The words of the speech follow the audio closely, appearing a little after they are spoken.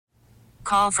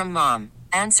call from mom.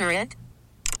 Answer it.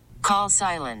 Call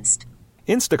silenced.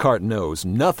 Instacart knows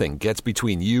nothing gets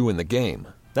between you and the game.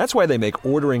 That's why they make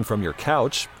ordering from your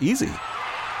couch easy.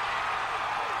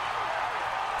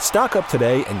 Stock up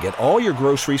today and get all your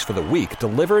groceries for the week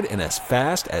delivered in as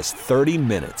fast as 30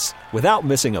 minutes without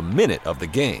missing a minute of the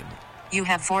game. You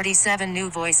have 47 new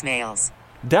voicemails.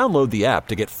 Download the app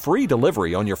to get free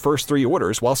delivery on your first 3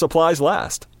 orders while supplies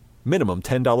last. Minimum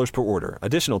 $10 per order.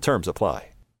 Additional terms apply.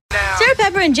 Sarah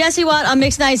Pepper and Jesse Watt on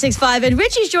Mix 96.5, and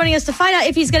Richie's joining us to find out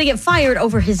if he's going to get fired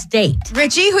over his date.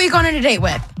 Richie, who are you going on a date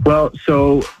with? Well,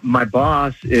 so my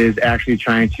boss is actually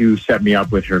trying to set me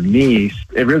up with her niece.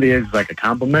 It really is like a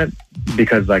compliment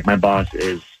because like my boss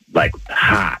is like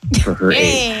hot for her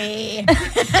age. I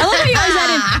love how you always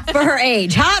added for her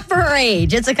age. Hot for her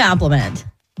age. It's a compliment.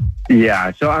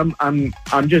 Yeah, so I'm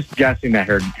just guessing that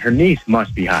her niece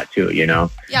must be hot too, you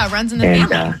know? Yeah, runs in the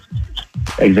family.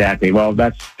 Exactly. Well,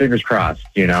 that's fingers crossed,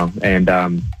 you know. And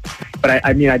but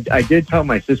I mean, I did tell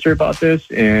my sister about this,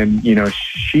 and you know,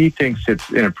 she thinks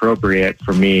it's inappropriate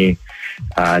for me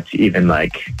to even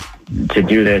like to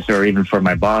do this, or even for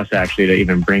my boss actually to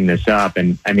even bring this up.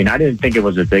 And I mean, I didn't think it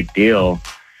was a big deal.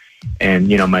 And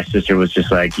you know, my sister was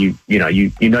just like, you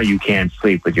can't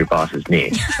sleep with your boss's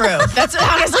niece. True. That's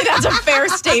a fair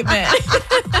statement.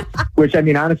 Which I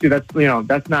mean, honestly,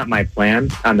 that's not my plan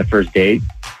on the first date.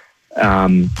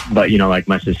 But you know, like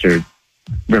my sister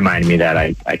reminded me that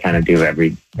I kind of do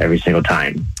every single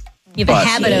time. You have a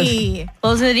habit of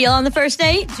closing the deal on the first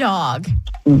date? Dog.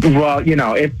 Well,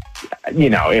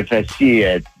 if I see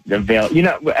it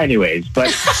available, anyways, but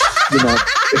you know.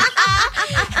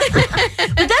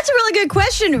 But that's a really good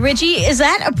question, Richie. Is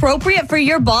that appropriate for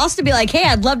your boss to be like, hey,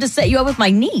 I'd love to set you up with my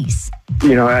niece?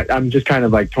 You know, I'm just kind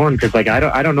of like torn because like I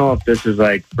don't know if this is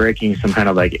like breaking some kind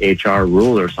of like HR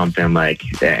rule or something. Like,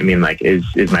 I mean, like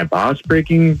is my boss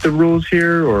breaking the rules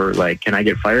here, or like can I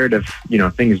get fired if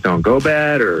things don't go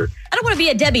bad? Or I don't want to be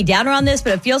a Debbie Downer on this,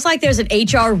 but it feels like there's an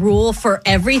HR rule for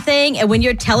everything. And when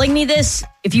you're telling me this,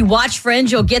 if you watch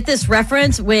Friends, you'll get this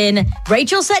reference when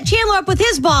Rachel set Chandler up with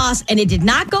his boss and it did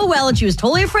not go well and she was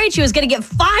totally afraid she was going to get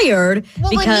fired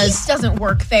because... Well, niece doesn't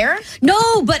work there.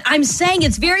 No, but I'm saying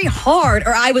it's very hard,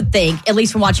 or I would think, at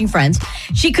least from watching Friends,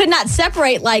 she could not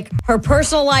separate like her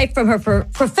personal life from her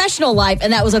professional life,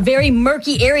 and that was a very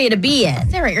murky area to be in.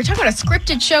 Sarah, you're talking about a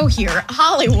scripted show here,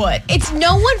 Hollywood. It's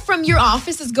no one from your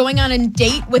office is going on a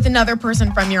date with another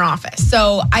person from your office.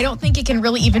 So I don't think it can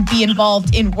really even be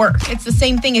involved in work. It's the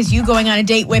same thing as you going on a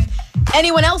date with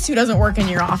anyone else who doesn't work in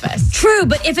your office. True,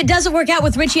 but if it doesn't work out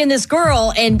with Richie and this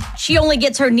girl, and she only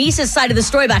gets her niece's side of the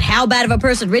story about how bad of a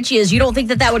person Richie is, you don't think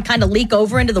that would kind of leak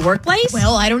over into the workplace?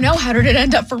 Well, I don't know. How did it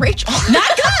end up for Rachel?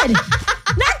 Not good.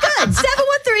 Not good.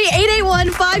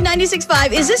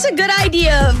 713-881-5965. Is this a good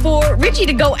idea for Richie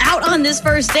to go out on this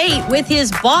first date with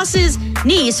his boss's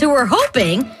niece, who we're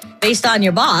hoping, based on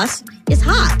your boss, is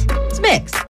hot? It's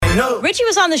mixed. Richie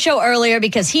was on the show earlier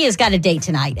because he has got a date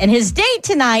tonight. And his date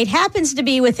tonight happens to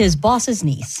be with his boss's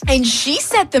niece. And she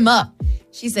set them up.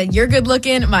 She said, you're good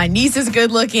looking. My niece is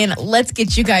good looking. Let's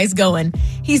get you guys going.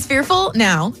 He's fearful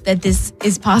now that this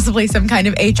is possibly some kind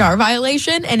of HR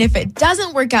violation. And if it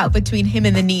doesn't work out between him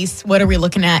and the niece, what are we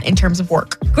looking at in terms of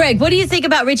work? Greg, what do you think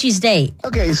about Richie's date?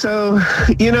 Okay, so,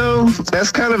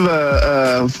 that's kind of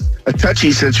a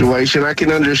touchy situation. I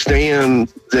can understand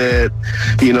that,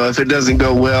 if it doesn't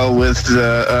go well with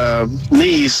the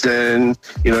niece, then,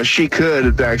 she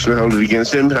could actually hold it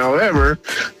against him. However,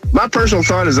 my personal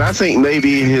thought is I think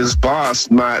maybe his boss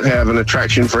might have an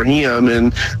attraction for him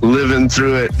and living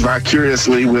through it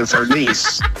vicariously with her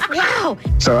niece. Wow.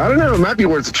 So I don't know. It might be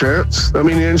worth a chance. I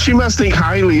mean, and she must think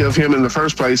highly of him in the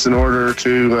first place in order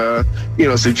to,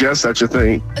 suggest such a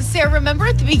thing. Sarah, remember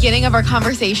at the beginning of our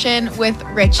conversation with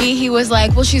Richie, he was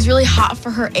like, well, she's really hot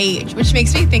for her age, which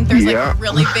makes me think there's like a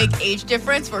really big age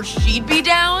difference where she'd be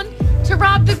down to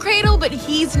rob the cradle, but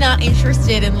he's not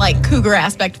interested in like cougar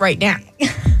aspect right now.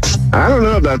 I don't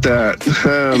know about that.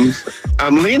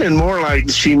 I'm leaning more like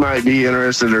she might be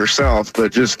interested herself,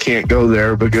 but just can't go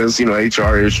there because,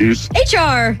 HR issues.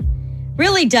 HR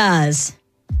really does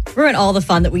ruin all the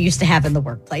fun that we used to have in the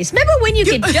workplace. Remember when you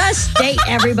could just date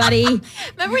everybody?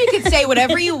 Remember you could say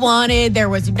whatever you wanted. There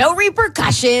was no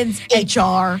repercussions.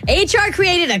 HR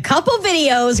created a couple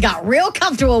videos, got real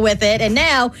comfortable with it, and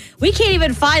now we can't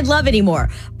even find love anymore.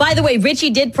 By the way, Richie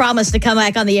did promise to come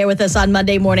back on the air with us on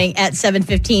Monday morning at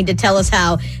 7:15 to tell us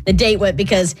how the date went,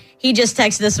 because he just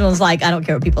texted us and was like, I don't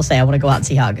care what people say. I want to go out and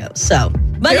see how it goes. So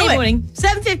Monday morning,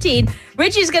 7:15,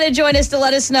 Richie's going to join us to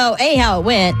let us know, how it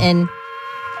went. And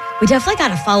we definitely got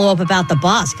to follow up about the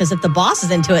boss, because if the boss is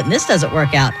into it and this doesn't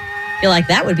work out, I feel like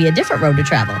that would be a different road to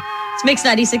travel. It's Mix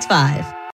 96.5.